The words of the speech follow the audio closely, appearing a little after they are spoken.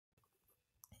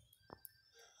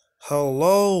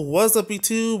Hello, what's up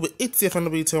YouTube? It's your friend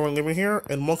B2 Gamer here,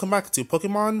 and welcome back to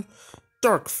Pokemon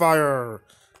DarkFire.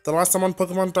 The last time on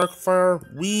Pokemon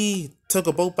DarkFire, we took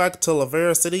a boat back to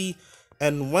Lavera City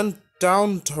and went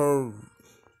down to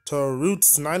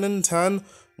routes 9 and 10,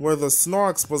 where the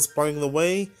Snorlax was blocking the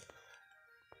way,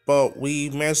 but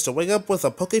we managed to wake up with a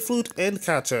Pokeflute and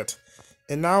catch it.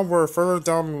 And now we're further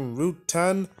down Route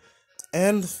 10,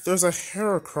 and there's a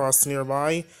Heracross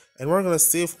nearby, and we're gonna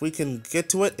see if we can get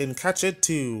to it and catch it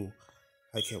too.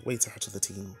 I can't wait to catch the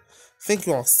team. Thank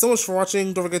you all so much for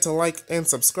watching. Don't forget to like and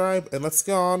subscribe, and let's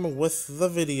get on with the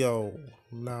video.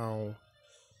 Now,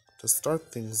 to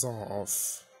start things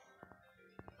off,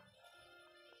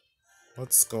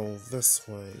 let's go this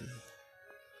way.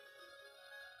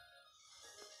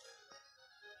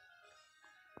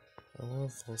 I wonder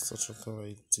if that was such a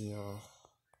good idea.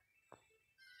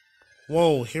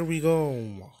 Whoa, here we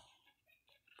go.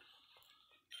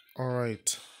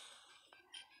 Alright.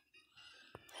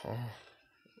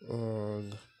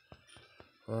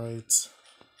 Right.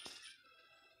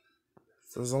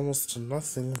 There's almost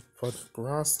nothing but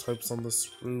grass types on this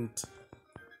route.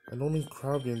 And only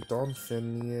Krabby and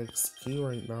Donphin need EXP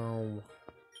right now.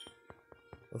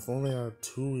 If only I had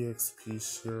 2 EXP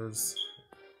shares.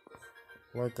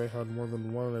 Like I had more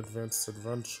than one advanced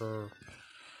adventure.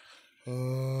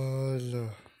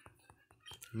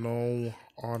 No,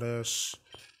 Oddish.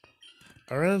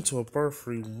 I ran into a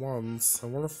Barfree once. I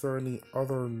wonder if there are any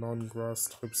other non-grass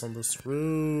types on this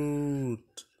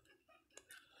route.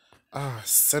 Ah,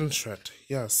 Sentret.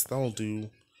 Yes, that'll do.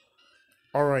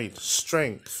 Alright,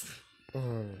 Strength.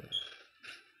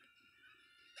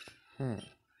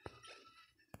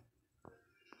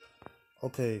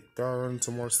 Okay, gotta run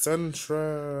into more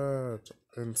Sentret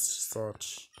and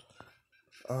such.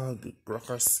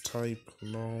 Grass type,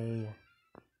 no.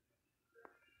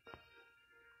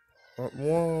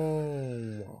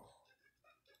 Whoa.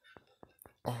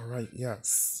 Alright,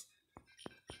 yes.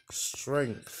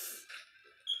 Strength.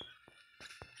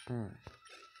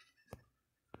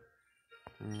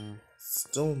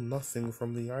 Still nothing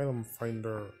from the item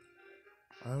finder.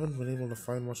 I haven't been able to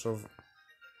find much of...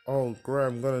 Oh, great,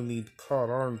 I'm gonna need cod,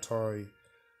 aren't I?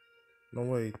 No,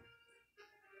 wait.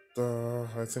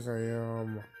 I think I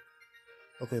am.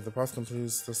 Okay, the path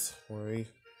continues this way.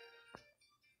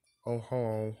 Oh,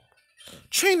 hello.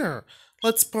 Trainer!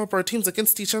 Let's pump our teams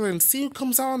against each other and see who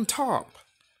comes out on top.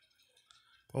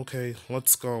 Okay,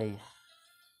 let's go.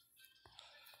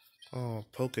 Oh,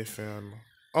 Pokefan.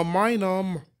 A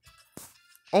Minum!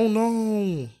 Oh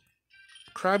no!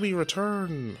 Krabby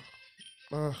return!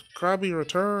 Krabby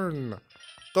return!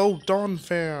 Go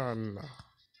Donphan!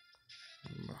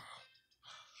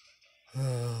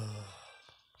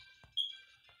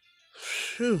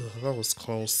 Phew, that was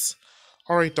close.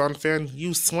 Alright, Donphan,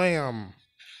 you slam!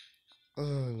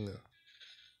 An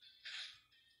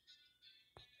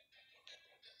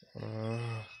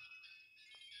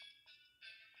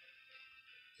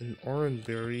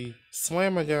Oranberry.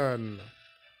 Slam again!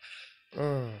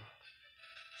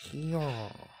 Yeah.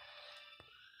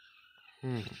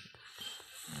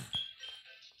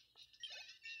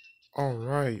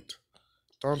 Alright.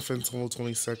 Donphan's level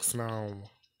 26 now.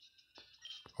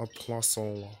 A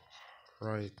Plusle.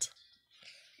 Right.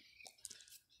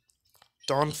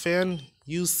 Donphan,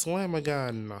 you slam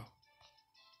again.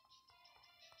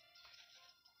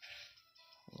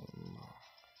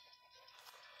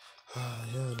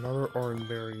 Yeah, another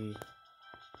Oranberry.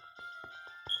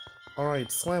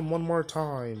 Alright, slam one more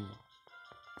time.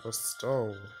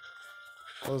 Bestow.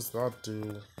 What does that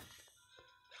do?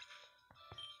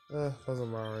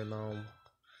 Doesn't matter right now.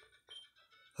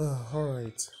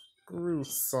 Alright.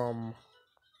 Gruesome.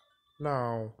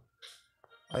 Now,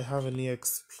 I have an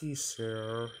EXP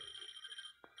share.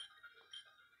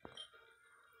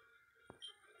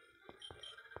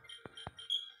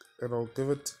 And I'll give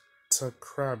it to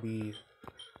Krabby.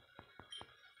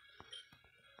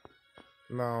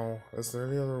 Now, is there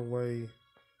any other way?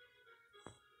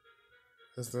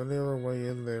 Is there any other way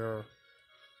in there?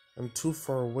 I'm too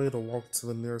far away to walk to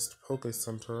the nearest Poké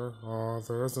Center.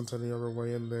 There isn't any other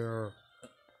way in there.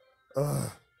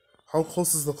 How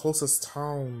close is the closest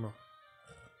town?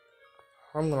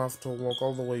 I'm gonna have to walk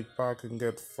all the way back and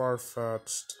get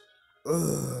far-fetched.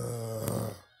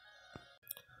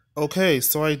 Okay,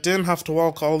 so I didn't have to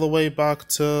walk all the way back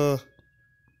to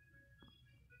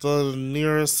the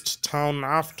nearest town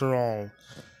after all.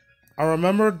 I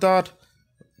remembered that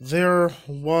there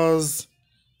was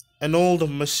an old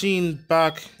machine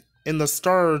back in the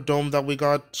Starter Dome that we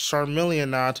got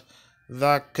Charmeleon at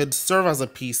that could serve as a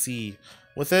PC.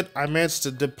 With it, I managed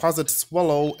to deposit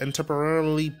Swallow and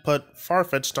temporarily put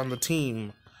Farfetch'd on the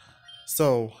team.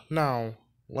 So, now,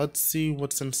 let's see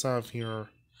what's inside of here.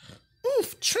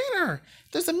 Oof, trainer!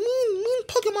 There's a mean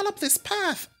Pokemon up this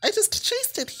path. I just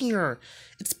chased it here.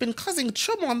 It's been causing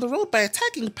trouble on the road by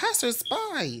attacking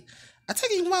passers-by.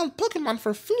 Attacking wild Pokemon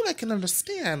for food I can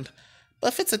understand.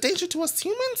 But if it's a danger to us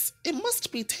humans, it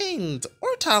must be tamed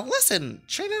or taught a lesson.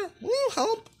 Trainer, will you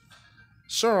help?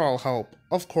 Sure, I'll help.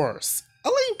 Of course.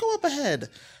 I'll let you go up ahead.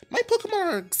 My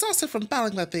Pokemon are exhausted from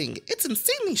battling that thing. It's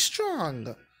insanely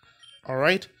strong.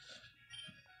 Alright.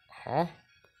 Huh?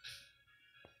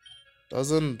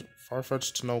 Doesn't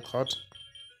Farfetch'd know cut?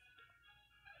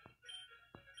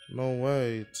 No,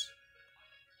 wait.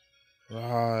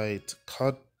 Right.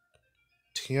 Cut.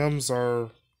 TMs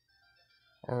are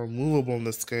removable in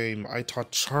this game. I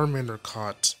taught Charmander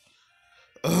cut.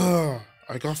 Ugh.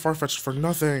 I got Farfetch'd for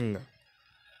nothing.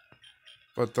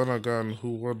 But then again,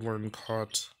 who would learn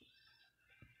cut?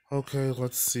 Okay,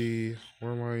 let's see.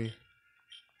 Where am I?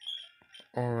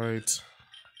 Alright.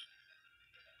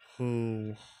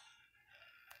 Who?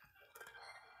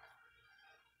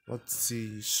 Let's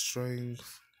see.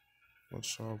 Strength. Let's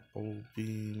try Bowl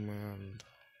Beam and...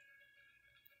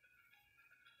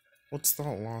 What's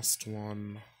that last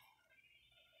one?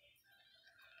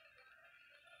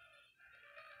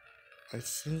 I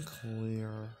think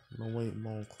Leer. No, wait,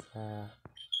 Molclaw.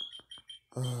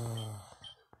 Well,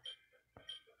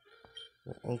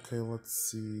 okay,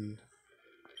 let's see.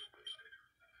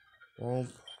 Well,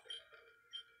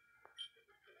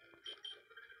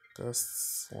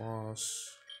 Guest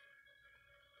Slash.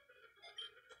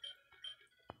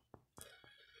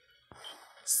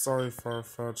 Sorry,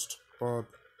 Farfetch'd, but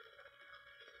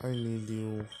I need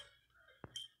you.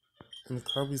 And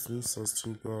Krabby's Misa's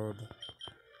too good.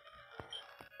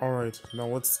 Alright, now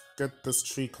let's get this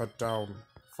tree cut down.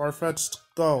 Farfetch'd,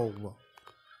 go!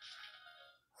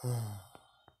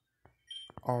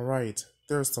 Alright,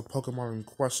 there's the Pokemon in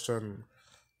question.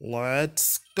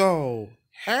 Let's go!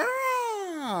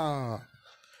 Hera!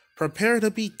 Prepare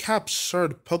to be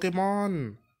captured,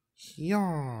 Pokemon!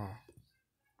 Yeah!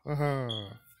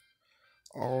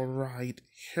 Alright,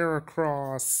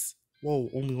 Heracross! Whoa,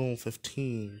 only level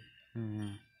 15.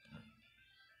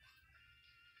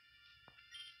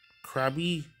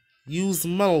 Krabby, use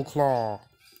Metal Claw!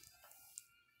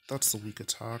 That's a weak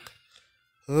attack.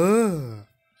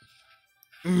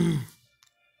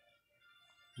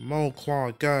 Metal Claw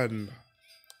again.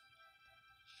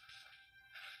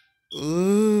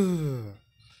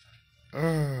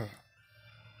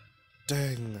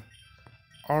 Dang.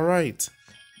 Alright,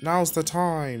 now's the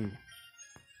time.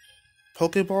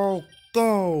 Pokeball,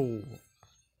 go!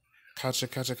 Catch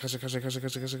it, catch it, catch it, catch it, catch it,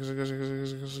 catch it, catch it, catch it,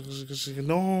 catch it, catch it,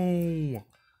 no!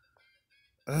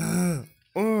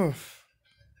 Oof.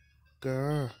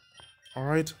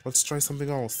 Alright, let's try something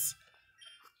else.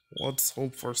 Let's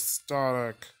hope for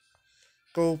static.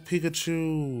 Go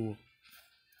Pikachu!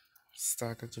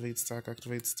 Stack activate, stack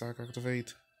activate, stack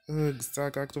activate. Ugh,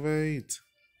 stack activate.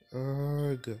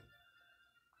 Ugh.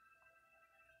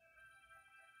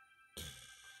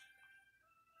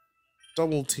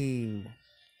 Double team.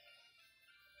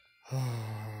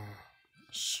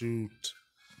 Shoot.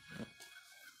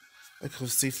 I could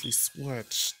have safely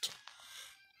switched.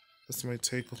 This might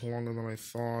take longer than I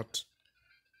thought.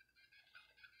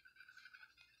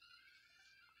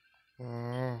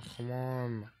 Come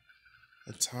on.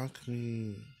 Attack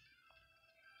me.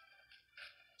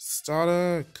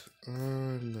 Static.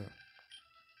 Ugh.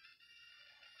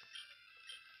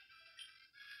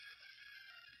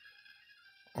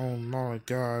 Oh, not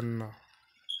again.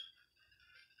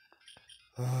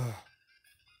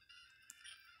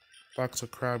 Back to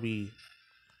Krabby.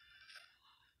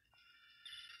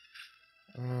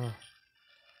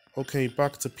 Okay,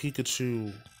 back to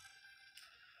Pikachu.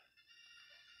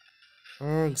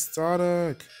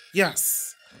 Static.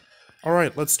 Yes!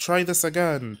 Alright, let's try this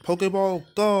again. Pokeball,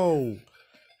 go!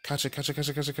 Catch it, catch it, catch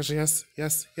it, catch it, catch it. Yes,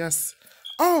 yes, yes.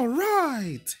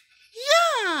 Alright!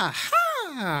 Yeah!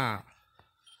 Ha!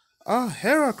 A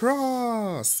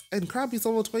Heracross! And Krabby's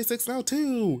level 26 now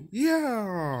too!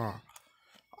 Yeah!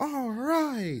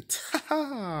 Alright!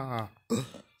 Haha!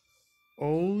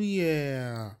 Oh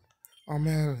yeah! Oh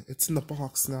man, it's in the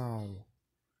box now.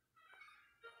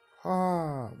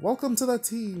 Welcome to the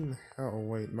team! Oh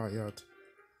wait, not yet.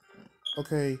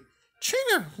 Okay.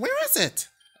 Trainer, where is it?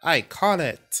 I caught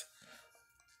it!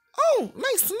 Oh,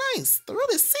 nice, nice! The road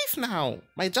is safe now!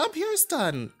 My job here is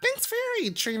done! Thanks for your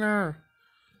aid, Trainer!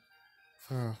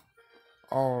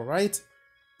 Alright,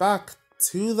 back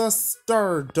to the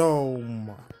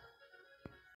Stardome.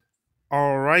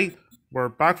 Alright, we're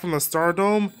back from the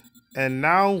Stardome, And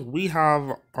now we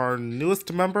have our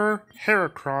newest member,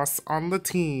 Heracross, on the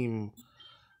team.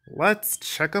 Let's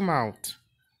check him out.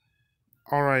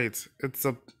 Alright, it's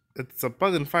a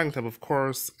bug and fang type, of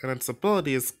course, and its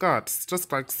ability is Guts,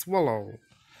 just like Swallow.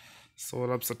 So it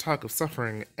ups attack of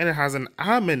suffering, and it has an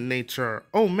adamant nature.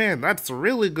 Oh man, that's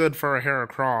really good for a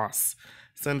Heracross,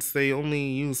 since they only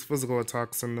use physical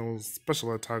attacks and no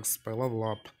special attacks by level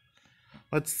up.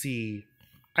 Let's see.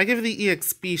 I give it the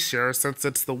EXP share since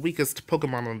it's the weakest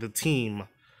Pokemon on the team.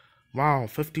 Wow,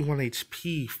 51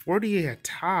 HP, 48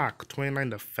 attack,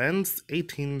 29 defense,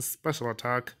 18 special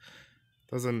attack.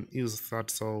 Doesn't use that,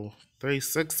 so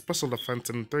 36 special defense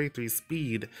and 33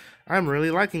 speed. I'm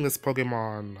really liking this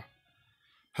Pokemon.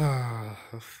 The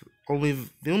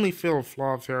only fatal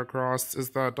flaw of Heracross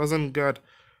is that it doesn't get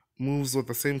moves with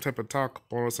the same type of attack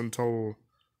bonus until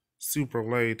super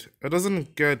late. It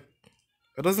doesn't get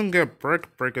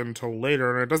Brick Break until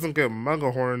later, and it doesn't get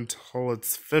Mega Horn until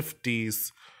its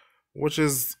 50s, why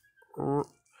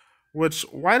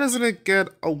doesn't it get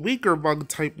a weaker bug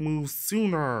type move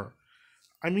sooner?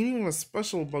 I mean, even a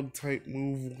special bug type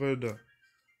move would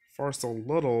force a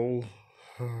little.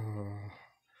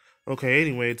 Okay,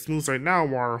 anyway, its moves right now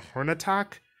are Horn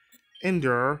Attack,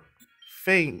 Endure,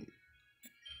 Feint,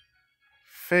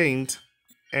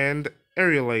 and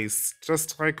Aerial Ace,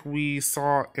 just like we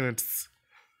saw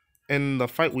in the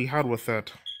fight we had with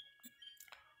it.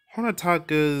 Horn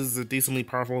Attack is decently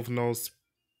powerful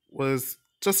was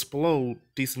just below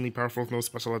decently powerful with no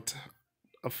special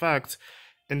effect.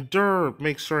 Endure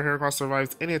makes sure Heracross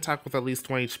survives any attack with at least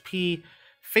 1 HP.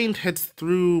 Feint hits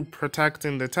through Protect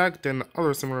and Detect and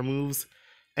other similar moves.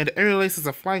 And Aerial Ace is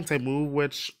a flying type move,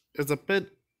 which is a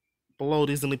bit below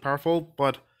decently powerful,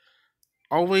 but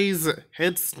always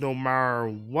hits no matter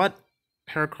what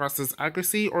Heracross's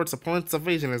accuracy or its opponent's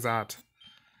evasion is at.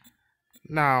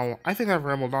 Now, I think I've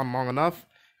rambled on long enough.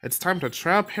 It's time to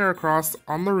trap Heracross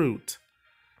on the route.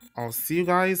 I'll see you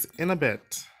guys in a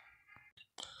bit.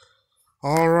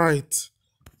 Alright,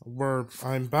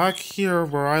 I'm back here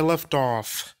where I left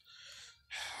off.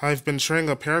 I've been training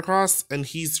up Heracross, and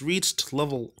he's reached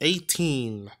level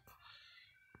 18.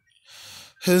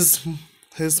 His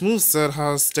moveset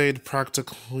has stayed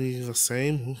practically the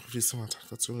same. Ooh,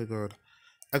 that's really good.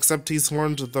 Except he's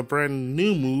learned the brand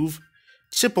new move,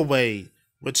 Chip Away,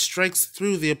 which strikes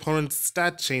through the opponent's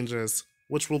stat changes,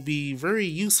 which will be very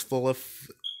useful if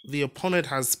the opponent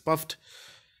has buffed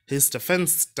his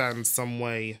defense stat in some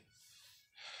way.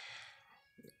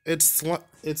 It's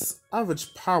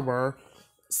average power,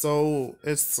 so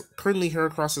it's currently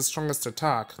Heracross's strongest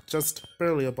attack, just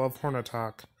barely above Horn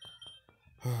Attack.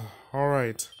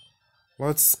 Alright,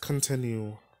 let's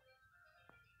continue.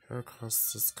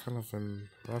 Heracross is kind of in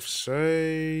rough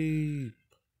shape.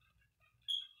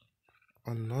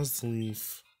 A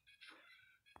Nuzleaf.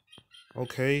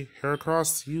 Okay,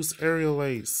 Heracross, use Aerial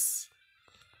Ace.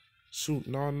 Shoot,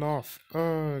 not enough.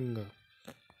 Good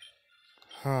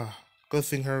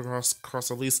thing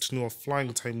Heracross at least knew a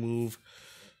flying type move.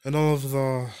 And all of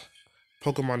the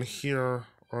Pokemon here,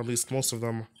 or at least most of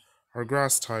them, are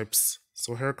grass types.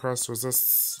 So Heracross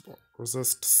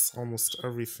resists almost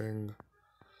everything.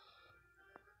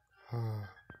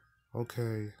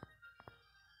 Okay.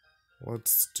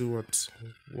 Let's do it.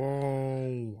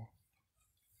 Whoa.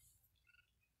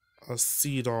 A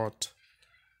C-Dot.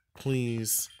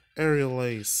 Please. Aerial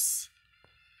Ace.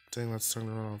 Dang, let's turn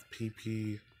around off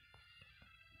PP.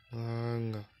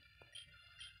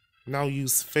 Now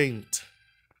use Feint.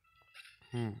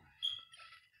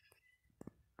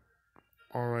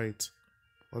 Alright.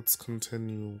 Let's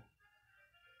continue.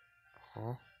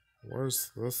 Huh?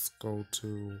 Where's this go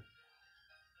to?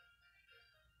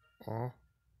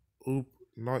 Oop,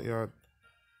 not yet.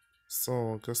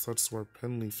 So, I guess that's where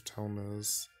Pinleaf Town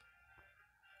is.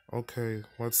 Okay,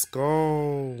 let's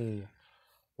go!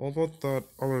 What about that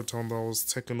other town that was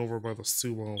taken over by the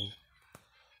SUBO?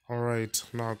 Alright,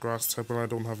 now grass type and I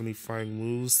don't have any flying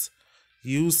moves.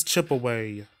 Use Chip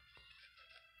Away.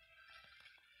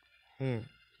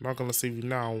 Not gonna save you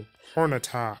now. Horn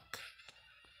Attack.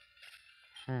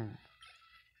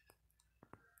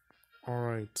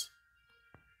 Alright.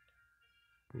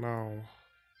 Now,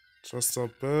 just a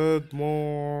bit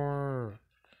more.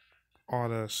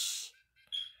 Oddish.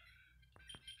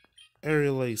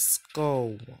 Aerial Ace,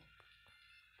 go.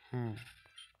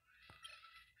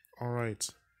 Alright,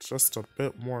 just a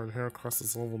bit more and Heracross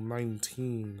is level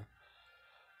 19.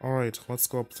 Alright, let's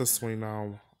go up this way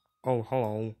now. Oh,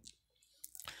 hello.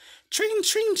 Train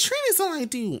is all I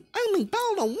do. I only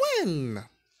battle to win.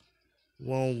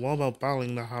 Well, what about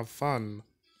battling to have fun?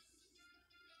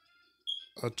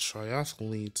 A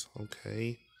triathlete,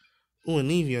 okay. Ooh, an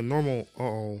Eevee, normal.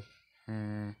 Uh-oh.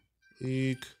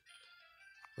 Eek.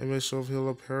 Maybe I should have healed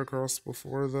up Heracross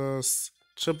before this.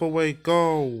 Chip away,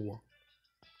 go!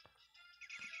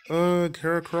 Ugh,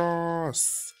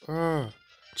 Heracross!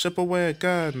 Chip away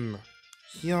again!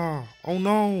 Yeah, oh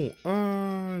no!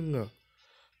 Ugh!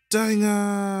 Dang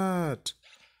it!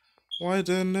 Why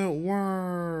didn't it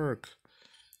work?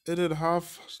 It did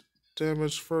half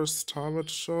damage first time, it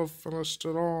should have finished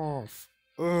it off.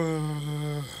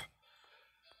 Ugh!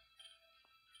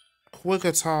 Quick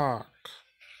attack!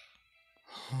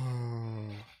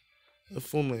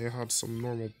 If only I had some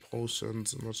normal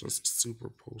potions and not just super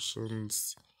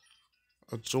potions.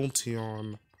 A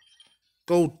Jolteon.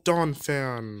 Go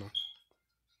Donphan!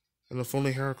 And if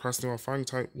only Heracross knew a flying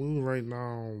type move right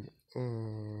now.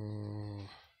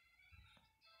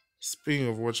 Speaking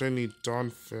of which, I need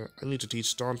to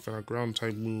teach Donphan a ground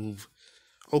type move.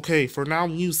 Okay, for now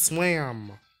use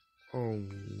Slam. Oh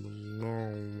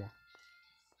no.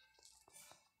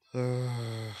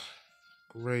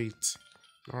 Great.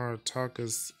 Our attack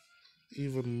is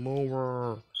even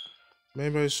lower.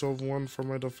 Maybe I should have won for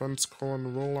my defense curl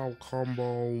and rollout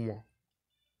combo.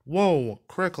 Whoa,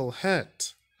 critical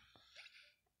hit.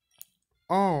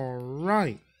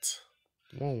 Alright.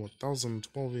 Whoa,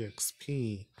 1012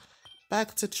 EXP.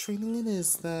 Back to training it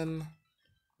is then.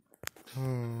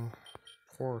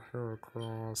 Poor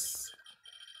Heracross.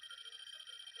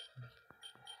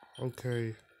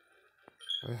 Okay.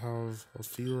 I have a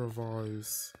few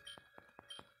revives.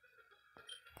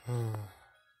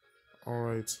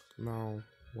 Alright, now,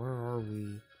 where are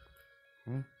we?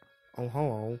 Oh,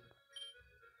 hello.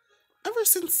 Ever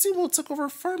since SUBO took over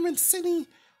Farming City,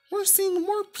 we're seeing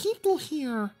more people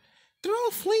here. They're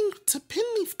all fleeing to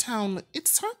Pinleaf Town.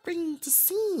 It's heartbreaking to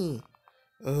see.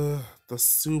 The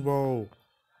SUBO.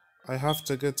 I have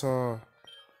to get to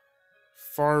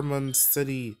Farming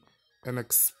City and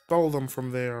expel them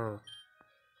from there.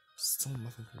 Still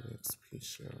nothing from the XP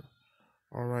share.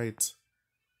 Alright.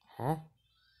 Huh?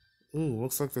 Ooh,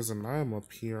 looks like there's an item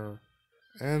up here.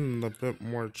 And a bit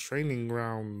more training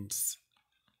grounds.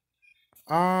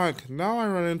 Ah, now I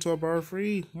run into a bar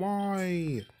free.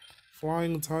 Why?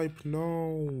 Flying type,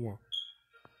 no.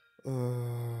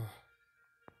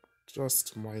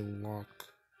 Just my luck.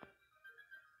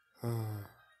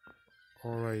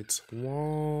 Alright.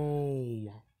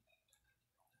 Whoa.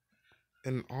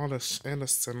 An Oddish and a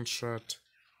Sentret.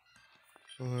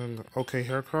 Okay,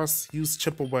 Heracross, use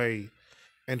Chip Away.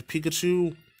 And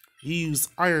Pikachu, use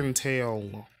Iron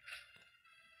Tail.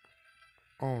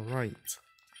 Alright.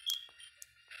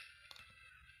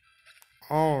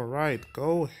 Alright,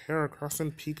 go Heracross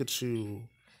and Pikachu.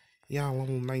 Yeah,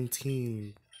 level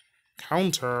 19.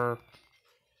 Counter?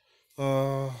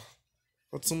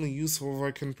 That's only useful if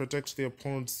I can predict the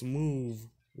opponent's move,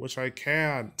 which I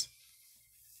can't.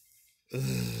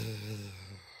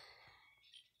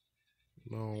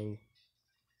 No.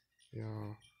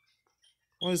 Yeah.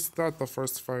 Why is that the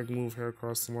first fighting move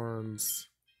Heracross learns?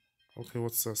 Okay,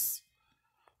 what's this?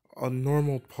 A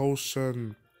normal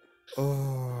potion.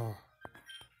 Ugh.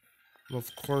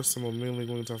 Of course, I'm mainly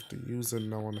going to have to use it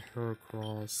now on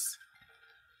Heracross.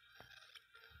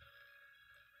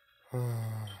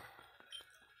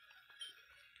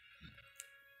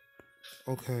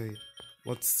 Okay,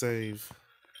 let's save.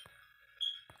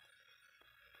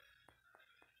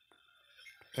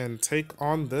 And take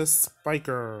on this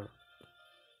Spiker.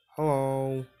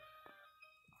 Hello.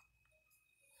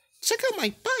 Check out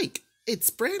my bike! It's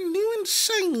brand new and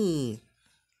shiny!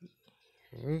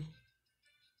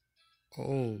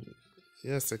 Oh,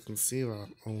 yes, I can see that.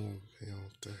 Oh,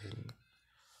 dang.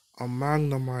 A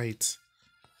Magnemite.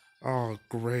 Oh,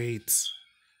 great.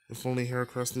 If only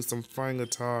Heracross knew some flying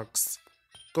attacks.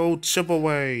 Go Chip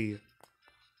Away!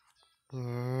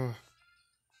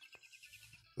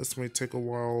 This may take a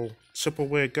while. Chip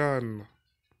Away again.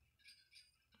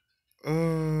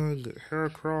 Ugh,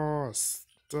 Heracross.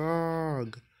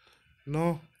 Ugh.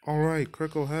 No? Alright,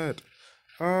 critical hit.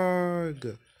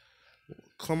 Ugh.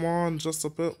 Come on, just a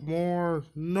bit more.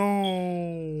 No.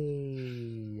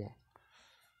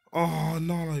 Oh,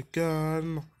 not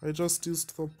again. I just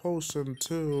used the potion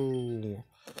too.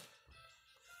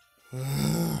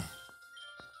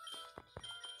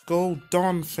 Go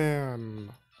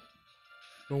Donphan.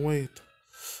 No, wait.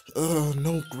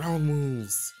 No ground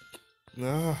moves.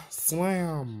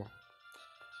 Slam.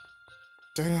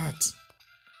 Dang it.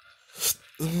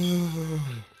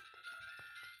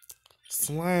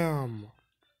 Slam.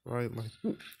 Right, like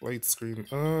light screen.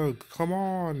 Ugh, come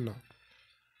on.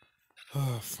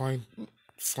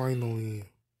 Finally.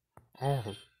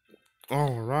 Oh,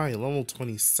 alright, level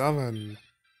 27.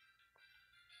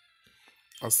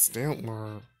 A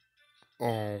Stantler.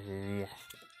 Oh.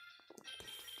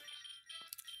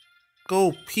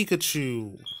 Go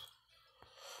Pikachu.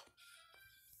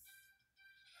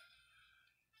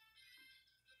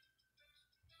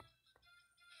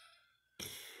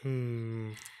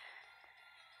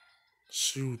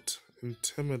 Shoot.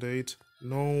 Intimidate.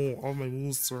 No, all my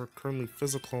moves are currently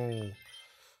physical.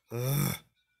 Ugh.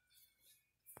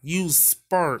 Use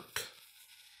Spark.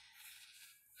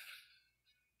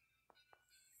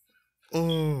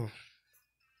 Ugh.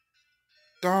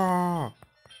 Gah.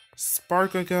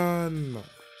 Spark again.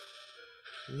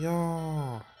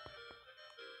 Yeah.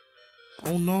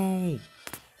 Oh no.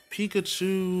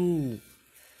 Pikachu.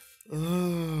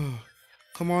 Ugh.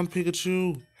 Come on,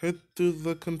 Pikachu. Hit through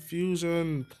the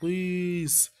confusion,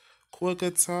 please. Quick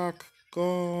attack.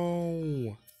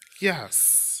 Go.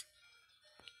 Yes.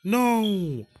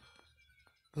 No.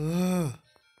 Ugh.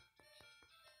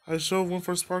 I should have went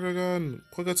for Spark again.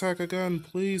 Quick attack again.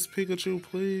 Please, Pikachu,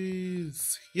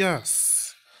 please.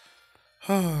 Yes.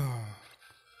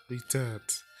 We did.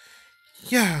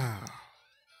 Yeah.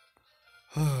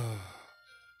 A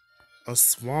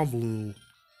Swablu.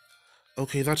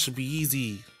 Okay, that should be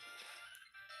easy.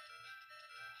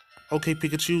 Okay,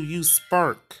 Pikachu, use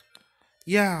Spark.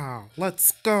 Yeah,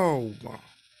 let's go.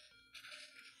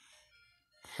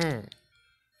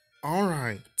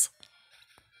 Alright.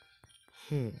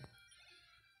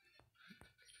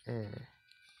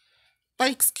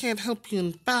 Bikes can't help you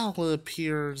in battle, it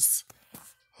appears.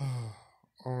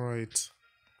 Alright.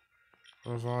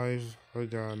 Revive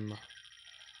again.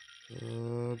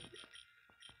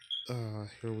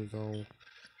 Here we go.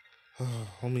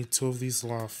 Only 2 of these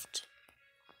left.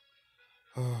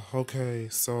 Okay,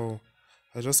 so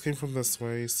I just came from this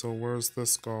way, so where's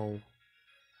this go?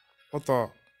 What the?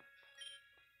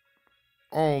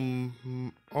 Oh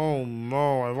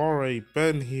no, I've already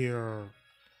been here.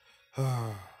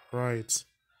 Right.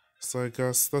 So I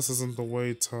guess this isn't the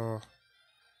way to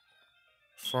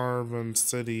Farm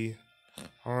City.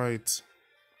 Alright.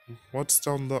 What's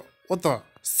down the... What the?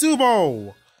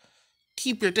 SUBO!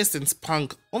 Keep your distance,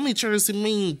 punk. Only traders who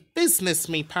mean business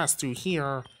may pass through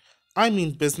here. I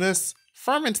mean business.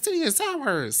 Farm City is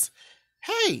ours.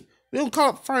 Hey, we don't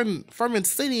call it Farm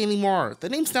City anymore. The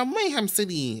name's now Mayhem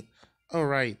City.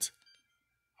 Alright.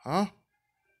 Huh?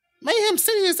 Mayhem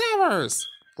City is ours.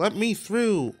 Let me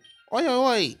through. Oi, oi,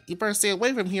 oi. You better stay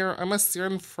away from here unless you're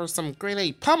in for some grade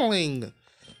A pummeling.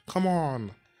 Come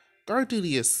on. Guard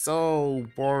duty is so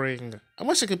boring. I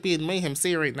wish I could be in Mayhem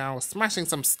City right now, smashing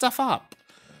some stuff up.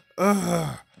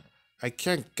 Ugh. I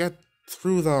can't get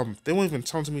through them. They won't even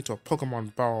challenge me to a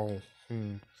Pokemon battle.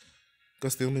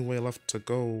 Guess the only way left to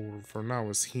go for now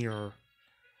is here.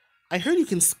 I heard you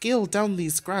can scale down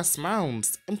these grass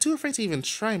mounds. I'm too afraid to even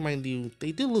try, mind you.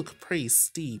 They do look pretty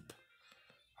steep.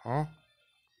 Huh?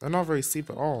 They're not very steep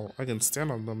at all. I can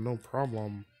stand on them, no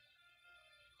problem.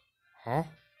 Huh?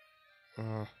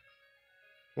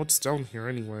 What's down here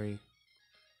anyway?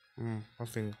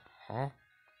 Nothing. Huh?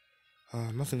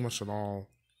 Nothing much at all.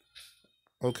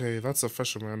 Okay, that's a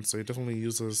fisherman, so he definitely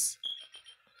uses...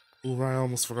 Ooh, right, I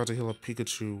almost forgot to heal a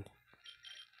Pikachu.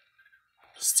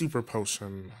 Super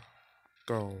Potion.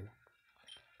 Go.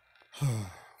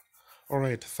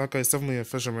 Alright, that guy's definitely a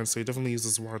fisherman, so he definitely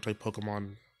uses water-type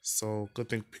Pokemon. So, good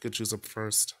thing Pikachu's up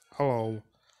first. Hello.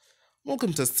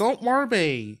 Welcome to Saltwater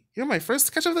Bay. You're my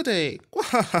first catch of the day.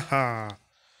 Wahahaha.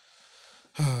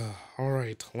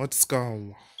 Alright, let's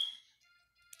go.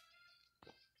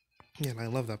 Man, I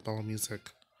love that bell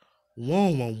music.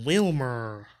 Whoa, a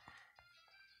Wilmer.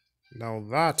 Now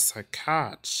that's a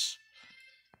catch.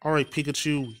 Alright,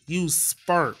 Pikachu, use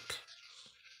Spark.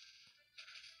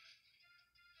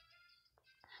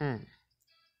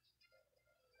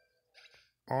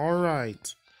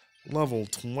 Alright. Level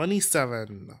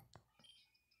 27.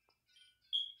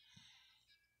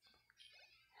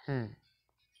 Now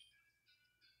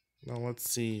let's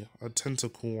see. A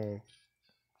Tentacool.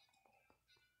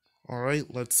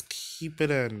 Alright, let's keep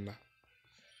it in.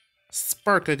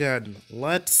 Spark again.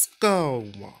 Let's go.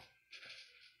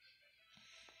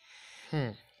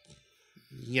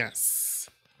 Yes.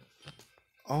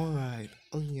 Alright.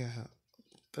 Oh yeah.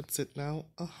 That's it now?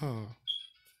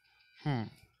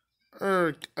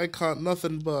 I caught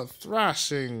nothing but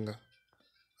thrashing.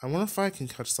 I wonder if I can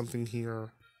catch something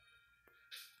here.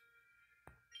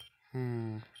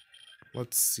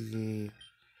 Let's see.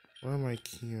 Where are my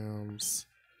cams?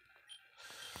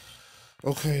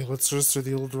 Okay, let's register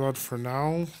the old rod for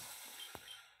now.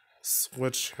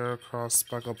 Switch Heracross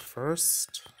back up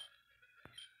first.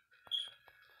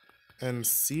 And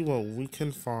see what we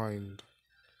can find.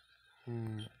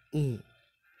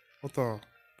 What the?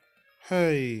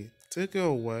 Hey, take it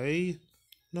away.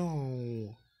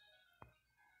 No.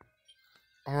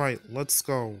 Alright, let's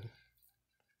go.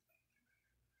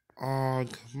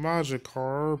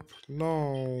 Magikarp.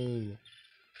 No.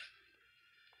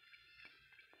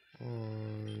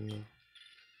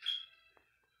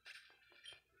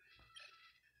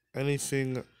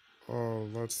 Anything. Oh,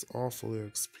 that's awfully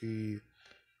XP.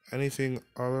 Anything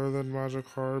other than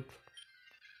Magikarp?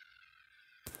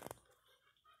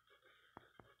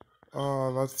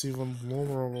 That's even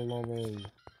lower of a level.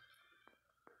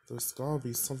 There's gotta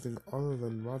be something other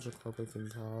than Magikarp I can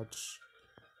catch.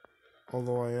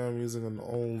 Although I am using an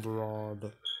old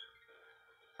rod.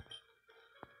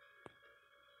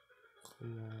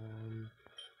 Come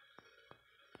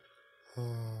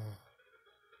on.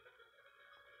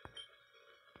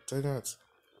 Dang it.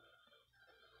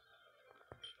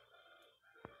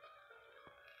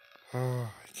 I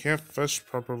can't fish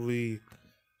properly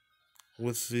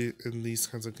in these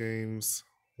kinds of games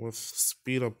with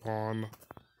speed up on.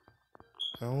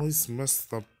 I always miss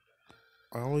the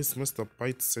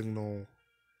bite signal.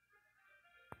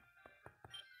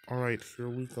 Alright, here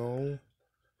we go.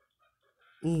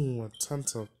 Ooh, a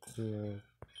tentacle.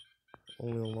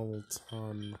 Only a level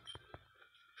 10.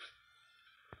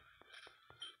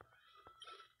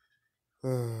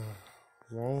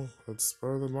 Well, it's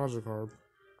better than Magikarp.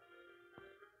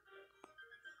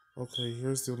 Okay,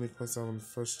 here's the only place I haven't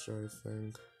fished yet, I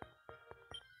think.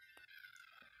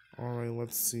 Alright,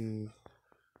 let's see.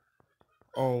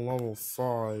 Oh, level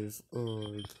 5.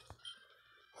 Ugh.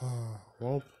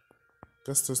 Well,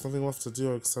 guess there's nothing left to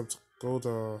do except go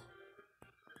to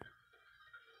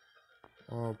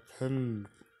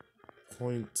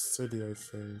Pinpoint City, I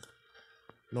think.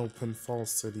 No, Pinfall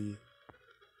City.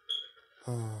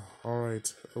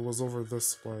 Alright, it was over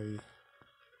this way.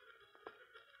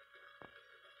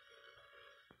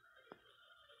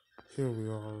 Here we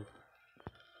are.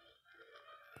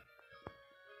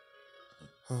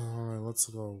 Alright, let's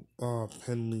go.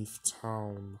 Penleaf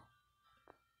Town.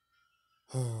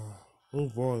 Oh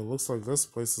boy, looks like this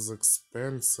place is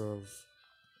expansive.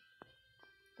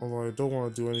 Although I don't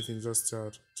want to do anything just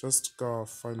yet. Just gotta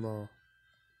find the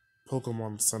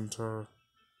Pokemon Center.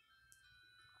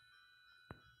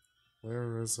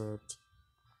 Where is it?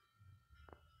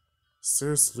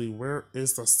 Seriously, where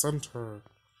is the center?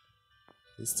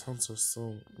 These towns are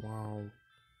so... wow.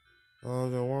 I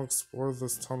want to explore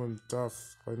this town in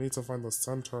depth. I need to find the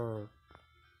center.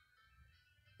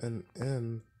 An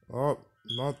inn? Oh,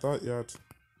 not that yet.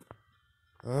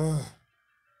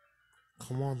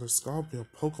 Come on, there's gotta be a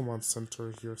Pokemon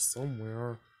Center here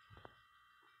somewhere.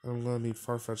 I'm gonna need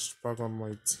Farfetch'd back on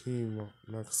my team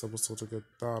next episode to get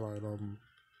that item.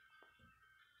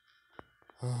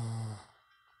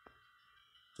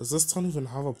 Does this town even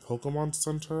have a Pokemon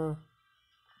Center?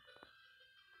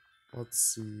 Let's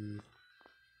see.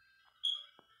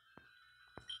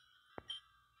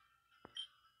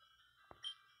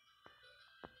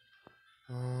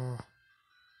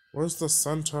 Where's the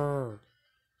center?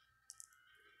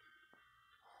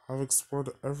 I've explored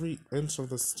every inch of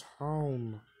this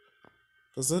town.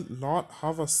 Does it not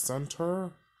have a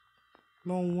center?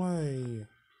 No way.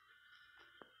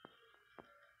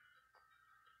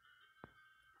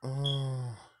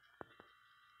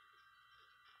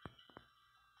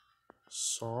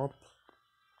 Shop?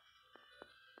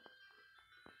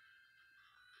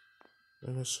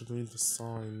 Maybe I should read the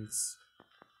signs.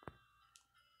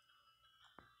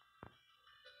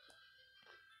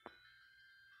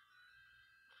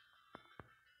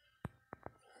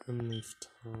 Penleaf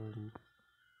Town.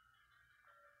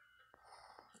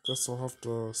 Guess I'll have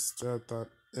to stay at that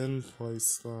inn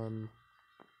place then.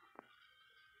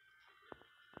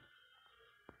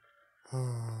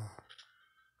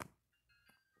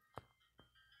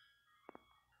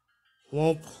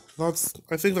 Well,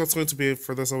 I think that's going to be it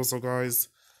for this episode, guys.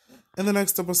 In the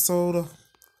next episode,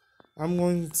 I'm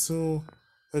going to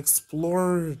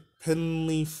explore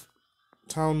Penleaf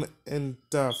Town in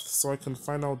depth so I can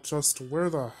find out just where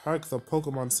the heck the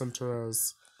Pokemon Center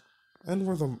is. And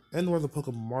where the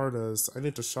Pokemart is. I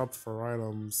need to shop for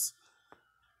items.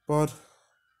 But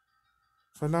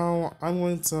for now, I'm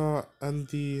going to end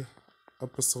the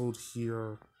episode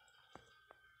here.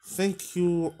 Thank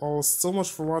you all so much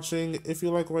for watching. If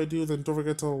you like what I do, then don't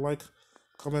forget to like,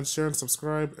 comment, share, and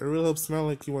subscribe. It really helps me out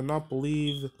like you would not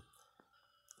believe.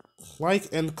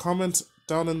 Like and comment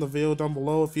down in the video down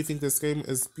below if you think this game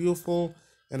is beautiful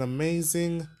and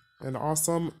amazing and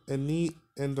awesome and neat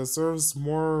and deserves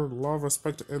more love,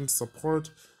 respect, and support.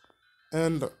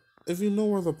 And if you know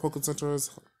where the Poké Center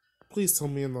is, please tell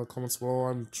me in the comments below.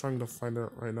 I'm trying to find it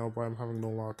right now, but I'm having no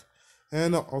luck.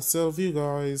 And I'll see you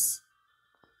guys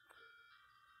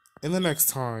in the next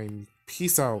time.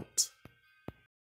 Peace out.